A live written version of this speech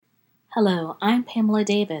Hello, I'm Pamela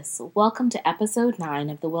Davis. Welcome to episode 9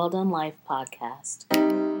 of the Well Done Life podcast.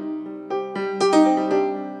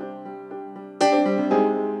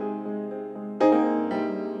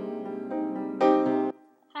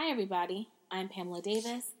 Hi, everybody. I'm Pamela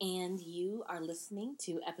Davis, and you are listening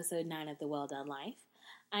to episode 9 of the Well Done Life.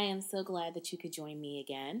 I am so glad that you could join me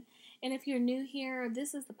again. And if you're new here,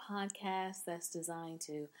 this is the podcast that's designed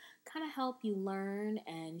to kind of help you learn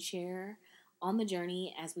and share on the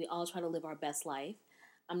journey as we all try to live our best life.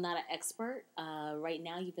 I'm not an expert. Right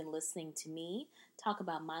now, you've been listening to me talk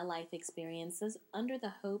about my life experiences under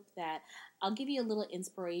the hope that I'll give you a little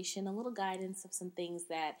inspiration, a little guidance of some things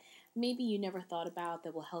that maybe you never thought about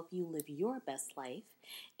that will help you live your best life.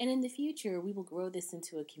 And in the future, we will grow this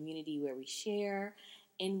into a community where we share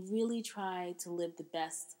and really try to live the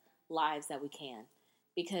best lives that we can.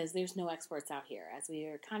 Because there's no experts out here. As we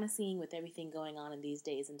are kind of seeing with everything going on in these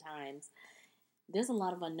days and times, there's a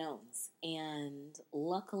lot of unknowns. And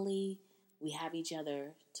luckily, we have each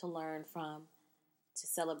other to learn from, to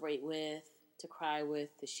celebrate with, to cry with,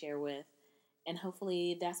 to share with. And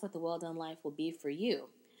hopefully that's what the Well Done Life will be for you.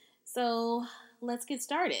 So let's get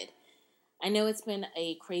started. I know it's been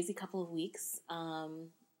a crazy couple of weeks. I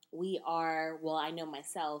know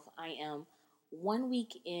myself, I am 1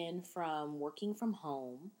 week in from working from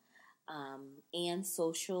home and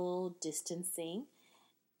social distancing,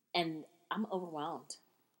 and I'm overwhelmed.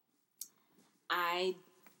 I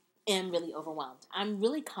am really overwhelmed. I'm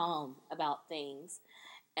really calm about things,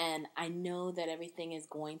 and I know that everything is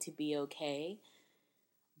going to be okay.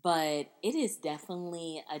 But it is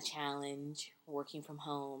definitely a challenge working from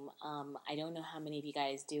home. I don't know how many of you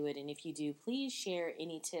guys do it. And if you do, please share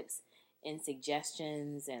any tips and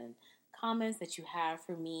suggestions and comments that you have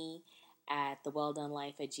for me at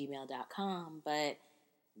thewelldonelife@gmail.com. But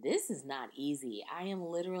this is not easy. I am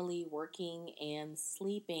literally working and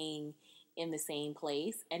sleeping in the same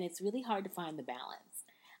place. And it's really hard to find the balance.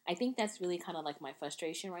 I think that's really kind of like my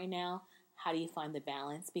frustration right now. How do you find the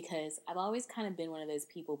balance? Because I've always kind of been one of those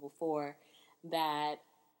people before that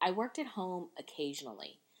I worked at home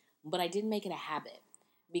occasionally, but I didn't make it a habit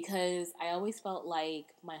because I always felt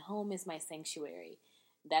like my home is my sanctuary.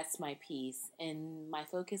 That's my peace. And my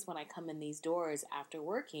focus when I come in these doors after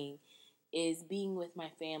working is being with my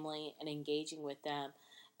family and engaging with them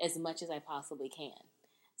as much as I possibly can.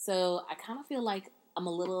 So I kind of feel like I'm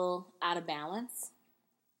a little out of balance,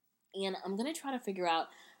 and I'm going to try to figure out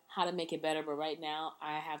how to make it better. But right now,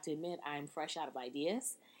 I have to admit, I'm fresh out of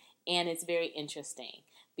ideas. And it's very interesting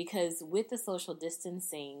because with the social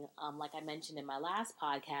distancing, like I mentioned in my last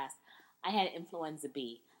podcast, I had influenza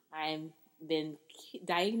B. I've been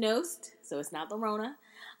diagnosed, so it's not the Rona,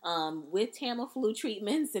 with Tamiflu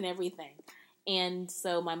treatments and everything. And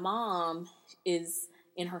so my mom is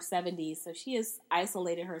in her 70s, so she has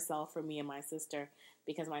isolated herself from me and my sister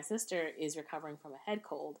because my sister is recovering from a head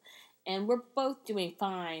cold. And we're both doing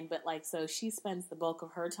fine, but so she spends the bulk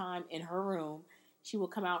of her time in her room. She will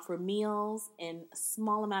come out for meals and a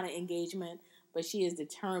small amount of engagement, but she is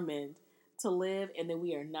determined to live, and then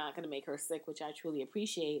we are not going to make her sick, which I truly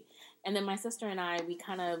appreciate. And then my sister and I, we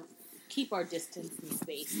kind of keep our distance and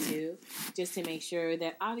space too, just to make sure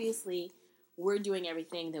that obviously we're doing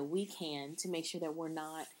everything that we can to make sure that we're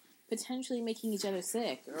not potentially making each other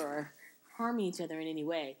sick or harming each other in any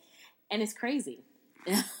way. And it's crazy.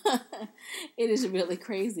 It is really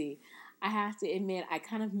crazy. I have to admit, I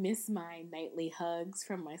kind of miss my nightly hugs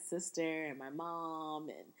from my sister and my mom,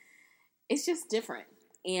 and it's just different.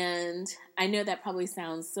 And I know that probably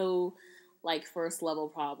sounds so like first level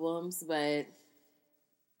problems, but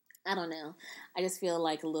I don't know. I just feel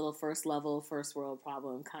like a little first level, first world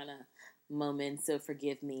problem kind of moment, so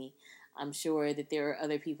forgive me. I'm sure that there are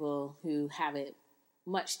other people who have it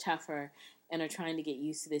much tougher and are trying to get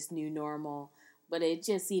used to this new normal. But it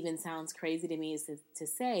just even sounds crazy to me to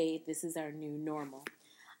say this is our new normal.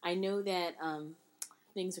 I know that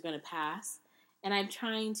things are going to pass, and I'm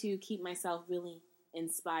trying to keep myself really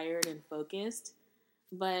inspired and focused.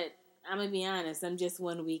 But I'm going to be honest, I'm just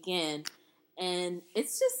 1 week in, and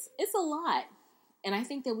it's a lot. And I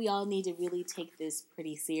think that we all need to really take this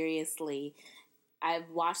pretty seriously. I've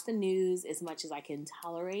watched the news as much as I can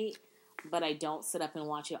tolerate, but I don't sit up and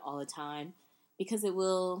watch it all the time because it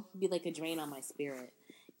will be like a drain on my spirit.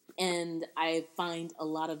 And I find a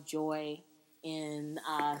lot of joy in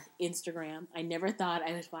Instagram. I never thought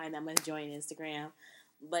I would find that much joy in Instagram.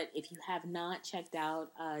 But if you have not checked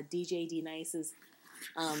out DJ D-Nice's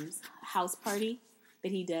house party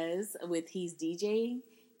that he does with he's DJing,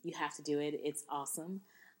 you have to do it. It's awesome.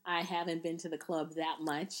 I haven't been to the club that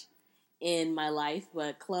much in my life,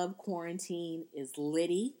 but Club Quarantine is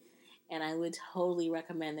litty. and I would totally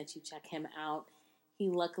recommend that you check him out. He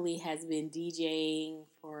luckily has been DJing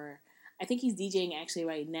for, I think he's DJing actually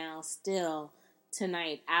right now, still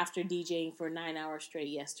tonight, after DJing for 9 hours straight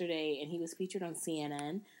yesterday, and he was featured on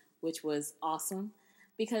CNN, which was awesome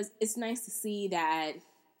because it's nice to see that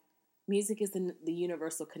music is the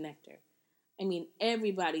universal connector. I mean,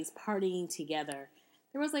 everybody's partying together.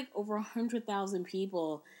 There was like over 100,000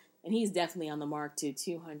 people, and he's definitely on the mark to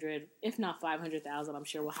 200, if not 500,000. I'm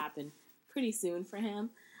sure will happen pretty soon for him.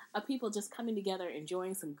 Of people just coming together,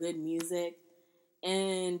 enjoying some good music,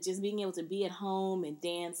 and just being able to be at home and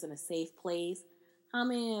dance in a safe place. How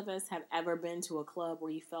many of us have ever been to a club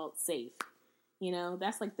where you felt safe? You know,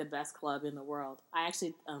 that's like the best club in the world. I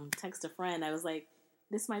actually texted a friend. I was like,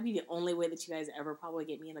 this might be the only way that you guys ever probably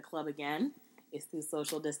get me in a club again is through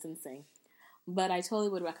social distancing. But I totally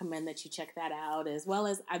would recommend that you check that out, as well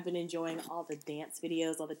as I've been enjoying all the dance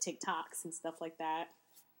videos, all the TikToks and stuff like that.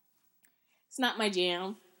 It's not my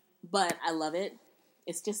jam, but I love it.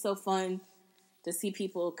 It's just so fun to see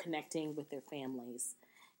people connecting with their families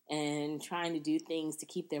and trying to do things to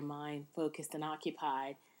keep their mind focused and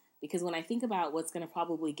occupied. Because when I think about what's going to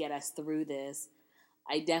probably get us through this,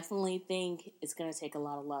 I definitely think it's going to take a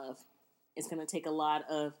lot of love. It's going to take a lot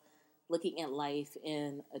of looking at life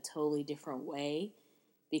in a totally different way.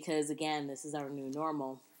 Because again, this is our new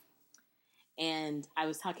normal. And I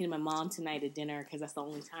was talking to my mom tonight at dinner because that's the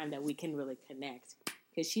only time that we can really connect.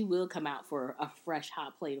 Because she will come out for a fresh,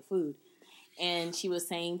 hot plate of food. And she was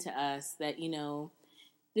saying to us that, you know,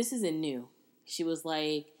 this isn't new. She was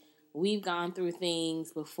like, we've gone through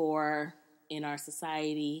things before in our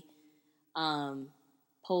society,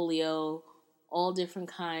 polio, all different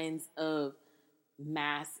kinds of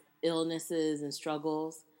mass illnesses and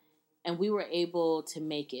struggles, and we were able to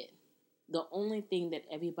make it. The only thing that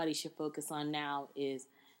everybody should focus on now is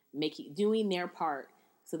doing their part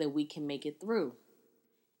so that we can make it through,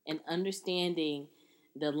 and understanding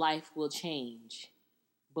that life will change,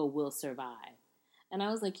 but we'll survive. And I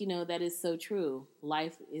was like, you know, that is so true.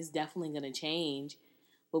 Life is definitely going to change,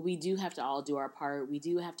 but we do have to all do our part. We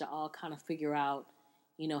do have to all kind of figure out,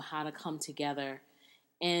 you know, how to come together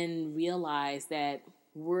and realize that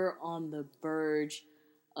we're on the verge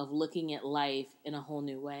of looking at life in a whole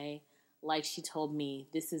new way. Like she told me,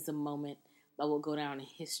 this is a moment that will go down in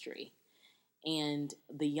history. And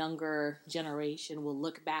the younger generation will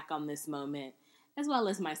look back on this moment, as well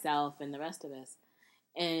as myself and the rest of us,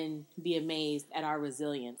 and be amazed at our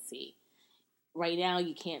resiliency. Right now,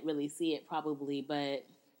 you can't really see it probably, but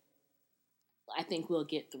I think we'll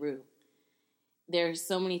get through. There's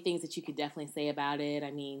so many things that you could definitely say about it.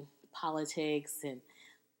 I mean, politics and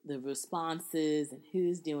the responses and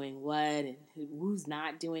who's doing what and who's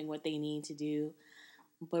not doing what they need to do.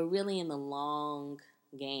 But really, in the long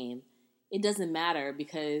game, it doesn't matter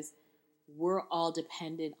because we're all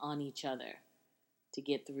dependent on each other to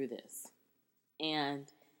get through this. And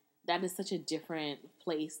that is such a different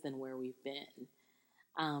place than where we've been.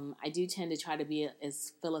 I do tend to try to be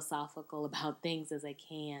as philosophical about things as I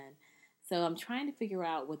can. So I'm trying to figure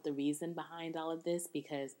out what the reason behind all of this,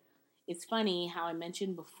 because it's funny how I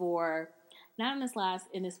mentioned before, not in this last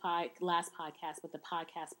podcast, but the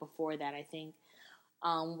podcast before that, I think,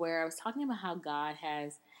 where I was talking about how God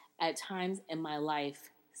has at times in my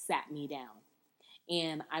life sat me down.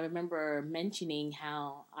 And I remember mentioning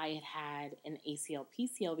how I had an ACL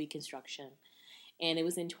PCL reconstruction, and it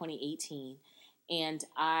was in 2018. And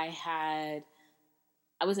I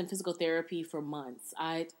was in physical therapy for months.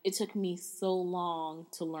 It took me so long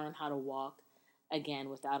to learn how to walk again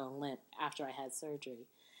without a limp after I had surgery.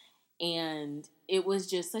 And it was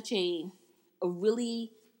just such a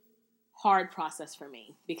really hard process for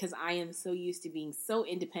me because I am so used to being so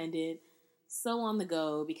independent, so on the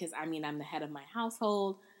go, because I mean, I'm the head of my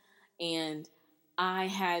household, and I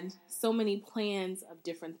had so many plans of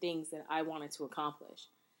different things that I wanted to accomplish.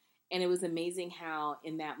 And it was amazing how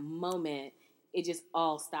in that moment, it just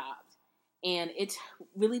all stopped. And it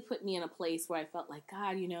really put me in a place where I felt like,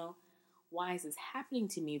 God, you know, why is this happening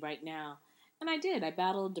to me right now? And I did. I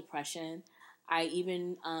battled depression. I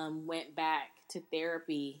even went back to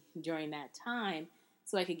therapy during that time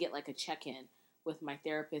so I could get like a check-in with my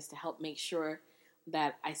therapist to help make sure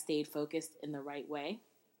that I stayed focused in the right way.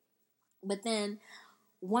 But then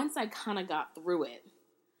once I kind of got through it,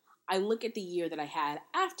 I look at the year that I had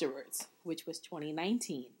afterwards, which was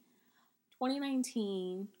 2019.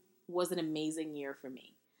 2019 was an amazing year for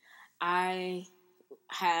me. I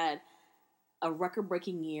had a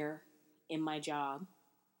record-breaking year in my job,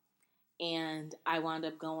 and I wound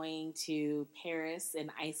up going to Paris and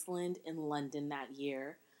Iceland and London that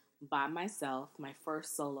year by myself, my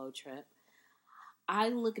first solo trip. I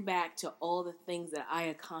look back to all the things that I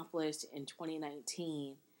accomplished in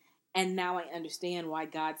 2019, and now I understand why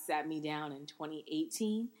God sat me down in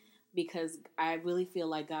 2018, because I really feel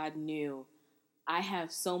like God knew I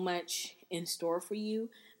have so much in store for you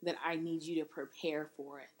that I need you to prepare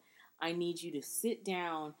for it. I need you to sit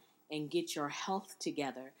down and get your health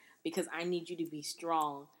together, because I need you to be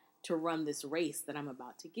strong to run this race that I'm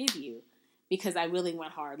about to give you. Because I really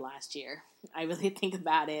went hard last year. I really think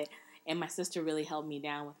about it. And my sister really held me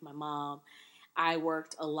down with my mom. I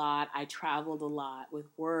worked a lot. I traveled a lot with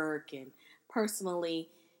work and personally.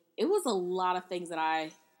 It was a lot of things that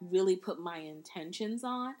I really put my intentions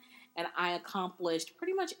on, and I accomplished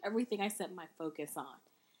pretty much everything I set my focus on.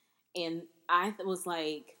 And I was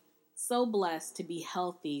like so blessed to be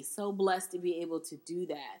healthy, so blessed to be able to do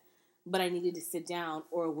that. But I needed to sit down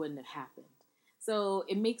or it wouldn't have happened. So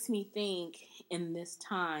it makes me think in this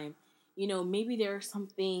time, maybe there's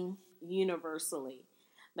something universally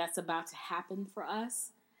that's about to happen for us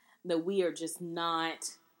that we are just not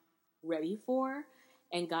ready for.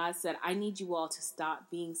 And God said, I need you all to stop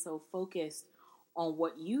being so focused on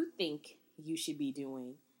what you think you should be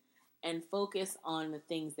doing and focus on the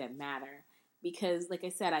things that matter. Because, like I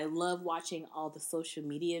said, I love watching all the social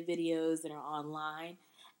media videos that are online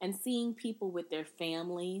and seeing people with their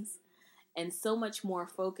families and so much more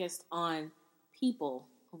focused on people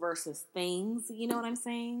versus things. You know what I'm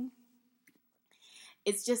saying?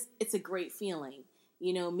 It's a great feeling.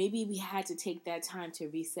 Maybe we had to take that time to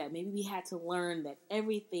reset. Maybe we had to learn that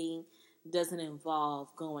everything doesn't involve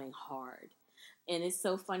going hard. And it's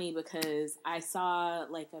so funny because I saw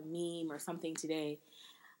like a meme or something today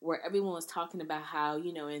where everyone was talking about how,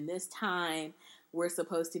 in this time, we're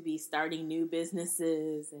supposed to be starting new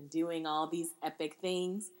businesses and doing all these epic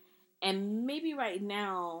things. And maybe right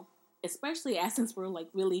now, especially since we're like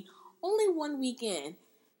really only 1 week in,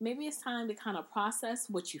 maybe it's time to kind of process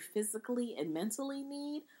what you physically and mentally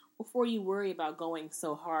need before you worry about going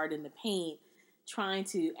so hard in the paint, trying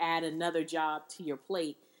to add another job to your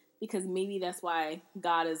plate. Because maybe that's why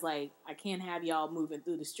God is like, I can't have y'all moving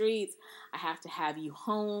through the streets. I have to have you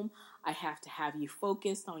home. I have to have you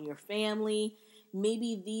focused on your family.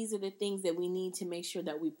 Maybe these are the things that we need to make sure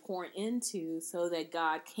that we pour into so that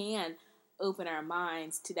God can open our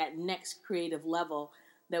minds to that next creative level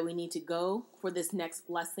that we need to go for this next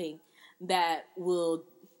blessing that will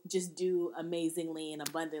just do amazingly and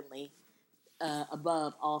abundantly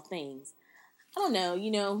above all things. I don't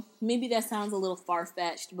know, maybe that sounds a little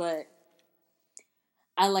far-fetched, but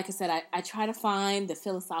like I said, I try to find the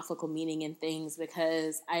philosophical meaning in things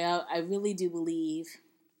because I really do believe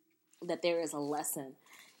that there is a lesson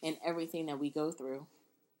in everything that we go through.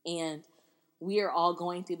 And we are all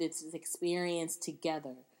going through this experience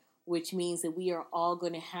together, which means that we are all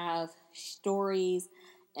going to have stories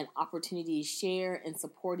and opportunities to share and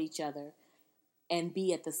support each other and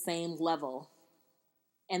be at the same level.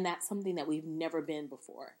 And that's something that we've never been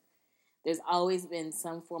before. There's always been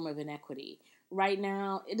some form of inequity. Right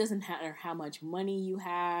now, it doesn't matter how much money you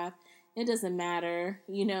have. It doesn't matter,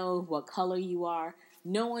 what color you are.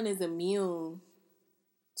 No one is immune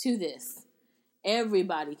to this.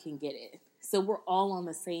 Everybody can get it. So we're all on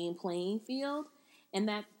the same playing field, and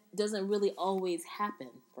that doesn't really always happen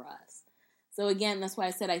for us. So again, that's why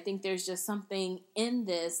I said I think there's just something in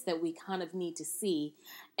this that we kind of need to see.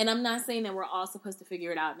 And I'm not saying that we're all supposed to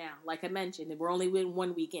figure it out now. Like I mentioned, we're only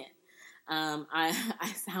 1 week in. I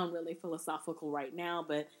sound really philosophical right now,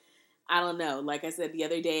 but I don't know. Like I said the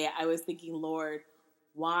other day, I was thinking, Lord,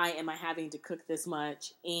 why am I having to cook this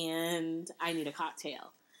much? And I need a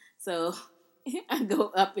cocktail. So I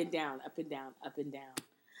go up and down, up and down, up and down.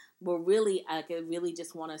 But really, I could really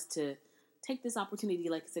just want us to take this opportunity,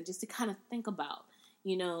 like I said, just to kind of think about,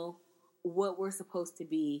 what we're supposed to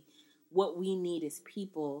be, what we need as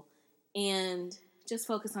people, and just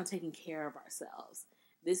focus on taking care of ourselves.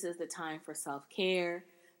 This is the time for self-care.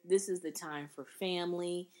 This is the time for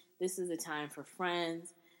family. This is the time for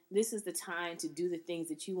friends. This is the time to do the things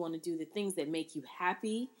that you want to do, the things that make you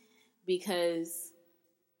happy, because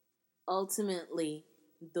ultimately,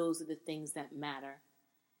 those are the things that matter.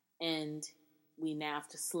 And we now have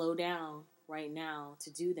to slow down right now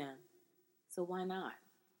to do them. So why not?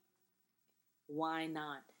 Why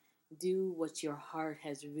not do what your heart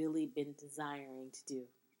has really been desiring to do?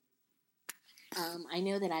 I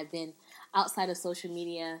know that I've been outside of social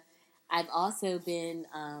media. I've also been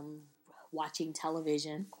watching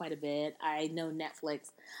television quite a bit. I know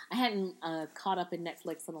Netflix. I hadn't caught up in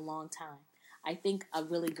Netflix in a long time. I think a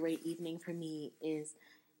really great evening for me is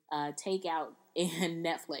takeout and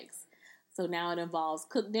Netflix. So now it involves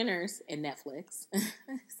cooked dinners and Netflix.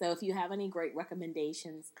 So if you have any great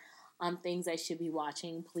recommendations on things I should be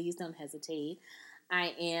watching, please don't hesitate.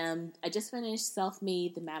 I just finished Self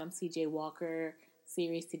Made, the Madam C.J. Walker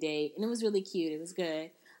series today, and it was really cute. It was good.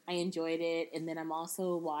 I enjoyed it. And then I'm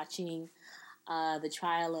also watching the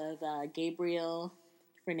trial of Gabriel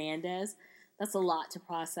Fernandez. That's a lot to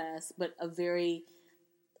process, but very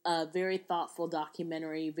thoughtful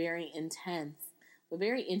documentary, very intense, but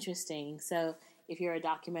very interesting. So if you're a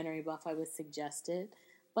documentary buff, I would suggest it.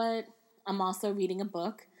 But I'm also reading a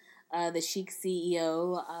book, The Sheikh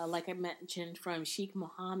CEO, like I mentioned, from Sheikh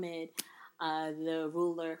Mohammed, the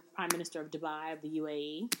ruler, Prime Minister of Dubai of the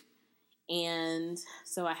UAE. And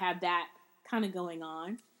so I have that kind of going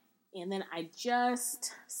on. And then I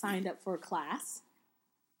just signed up for a class,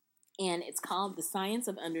 and it's called The Science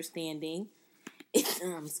of Understanding.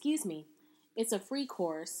 Excuse me. It's a free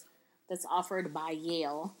course that's offered by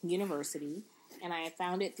Yale University, and I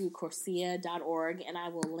found it through Coursera.org, and I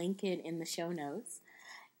will link it in the show notes.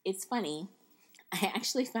 It's funny. I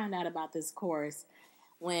actually found out about this course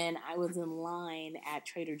when I was in line at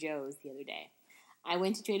Trader Joe's the other day. I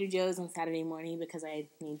went to Trader Joe's on Saturday morning because I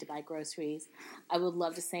need to buy groceries. I would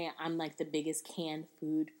love to say I'm like the biggest canned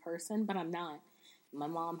food person, but I'm not. My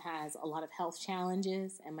mom has a lot of health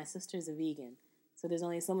challenges, and my sister's a vegan. So there's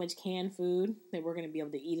only so much canned food that we're going to be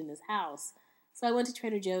able to eat in this house. So I went to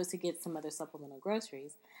Trader Joe's to get some other supplemental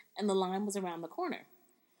groceries, and the line was around the corner.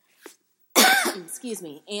 Excuse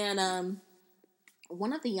me. And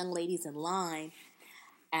one of the young ladies in line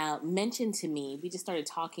mentioned to me, we just started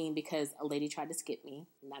talking because a lady tried to skip me.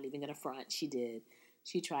 I'm not even going to front. She did.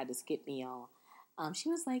 She tried to skip me, y'all. She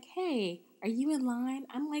was like, "Hey, are you in line?"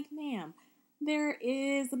 I'm like, "Ma'am, there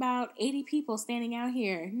is about 80 people standing out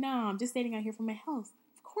here." "No, I'm just standing out here for my health."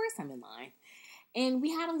 "Of course I'm in line." And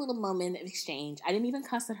we had a little moment of exchange. I didn't even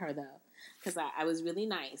cuss at her, though, because I was really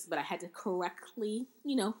nice. But I had to correctly,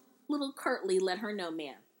 little curtly let her know,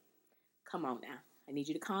 "Ma'am, come on now. I need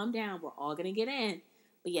you to calm down. We're all going to get in.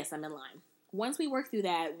 But yes, I'm in line." Once we worked through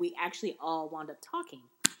that, we actually all wound up talking.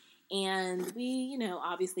 And we,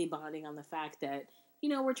 obviously bonding on the fact that,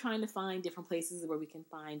 we're trying to find different places where we can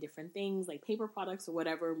find different things like paper products or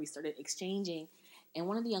whatever. We started exchanging. And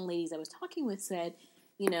one of the young ladies I was talking with said,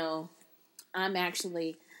 "I'm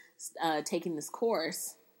actually taking this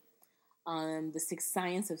course on the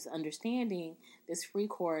Science of Understanding, this free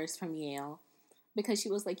course from Yale," because she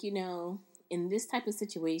was like, in this type of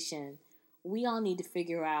situation, we all need to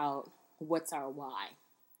figure out what's our why.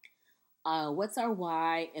 What's our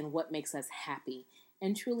why and what makes us happy,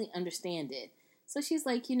 and truly understand it. So she's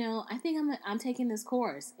like, I think I'm taking this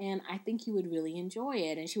course, and I think you would really enjoy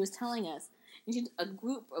it. And she was telling us, and a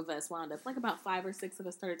group of us wound up, like about 5 or 6 of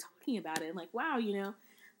us started talking about it, and like, wow,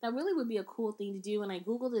 that really would be a cool thing to do. And I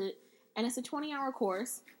Googled it, and it's a 20-hour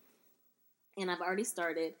course, and I've already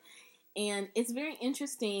started. And it's very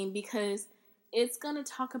interesting because it's going to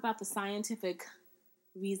talk about the scientific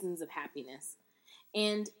reasons of happiness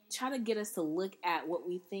and try to get us to look at what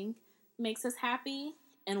we think makes us happy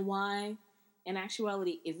and why, in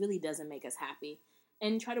actuality, it really doesn't make us happy,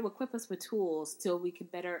 and try to equip us with tools so we can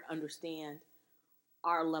better understand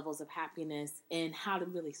our levels of happiness and how to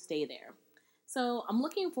really stay there. So I'm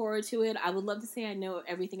looking forward to it. I would love to say I know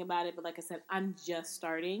everything about it, but like I said, I'm just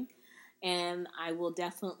starting, and I will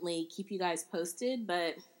definitely keep you guys posted,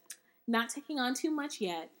 but not taking on too much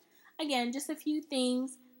yet. Again, just a few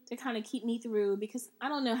things to kind of keep me through, because I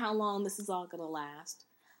don't know how long this is all going to last,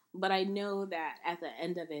 but I know that at the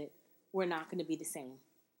end of it, we're not going to be the same.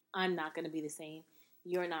 I'm not going to be the same.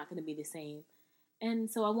 You're not going to be the same.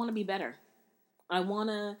 And so I want to be better. I want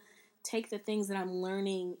to take the things that I'm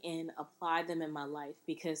learning and apply them in my life,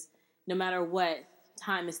 because no matter what,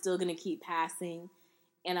 time is still going to keep passing.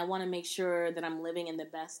 And I want to make sure that I'm living in the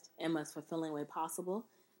best and most fulfilling way possible.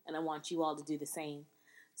 And I want you all to do the same.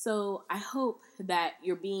 So I hope that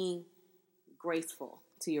you're being graceful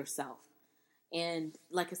to yourself. And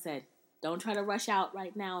like I said, don't try to rush out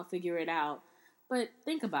right now and figure it out. But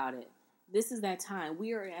think about it. This is that time.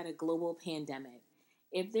 We are at a global pandemic.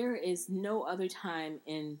 If there is no other time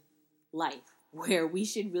in life where we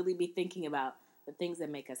should really be thinking about the things that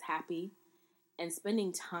make us happy and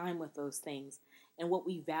spending time with those things and what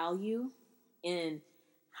we value and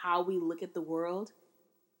how we look at the world,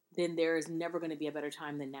 then there is never going to be a better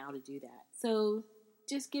time than now to do that. So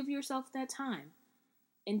just give yourself that time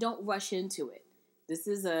and don't rush into it. This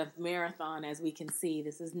is a marathon, as we can see.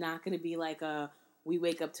 This is not going to be like we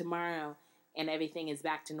wake up tomorrow and everything is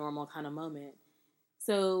back to normal kind of moment.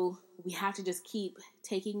 So we have to just keep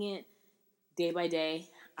taking it day by day,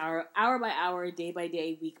 hour by hour, day by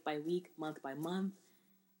day, week by week, month by month,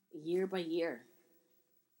 year by year,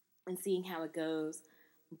 and seeing how it goes.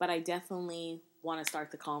 But I definitely want to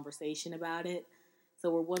start the conversation about it.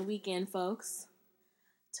 So we're 1 week in, folks.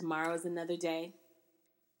 Tomorrow is another day.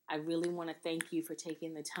 I really want to thank you for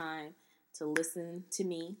taking the time to listen to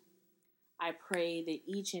me. I pray that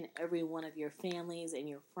each and every one of your families and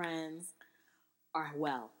your friends are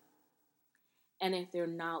well. And if they're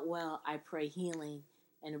not well, I pray healing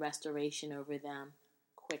and restoration over them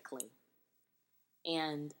quickly.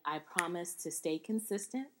 And I promise to stay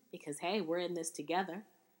consistent because, hey, we're in this together.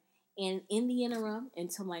 And in the interim,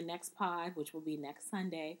 until my next pod, which will be next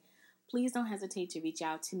Sunday, please don't hesitate to reach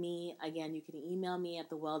out to me. Again, you can email me at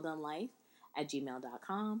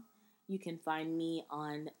thewelldonelife@gmail.com. You can find me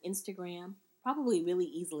on Instagram, probably really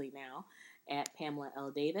easily now, at Pamela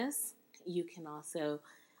L. Davis. You can also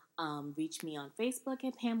reach me on Facebook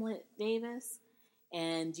at Pamela Davis.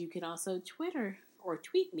 And you can also Twitter or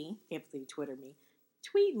tweet me, can't believe Twitter me,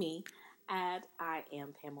 tweet me at I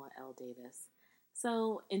am Pamela L. Davis.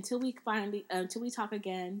 So until we talk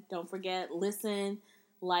again, don't forget, listen,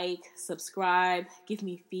 like, subscribe, give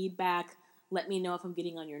me feedback. Let me know if I'm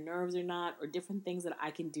getting on your nerves or not, or different things that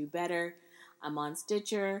I can do better. I'm on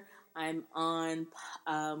Stitcher. I'm on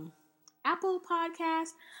Apple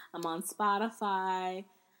Podcast. I'm on Spotify.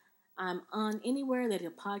 I'm on anywhere that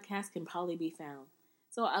a podcast can probably be found.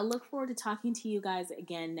 So I look forward to talking to you guys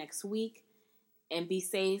again next week. And be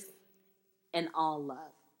safe and all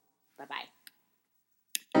love. Bye-bye.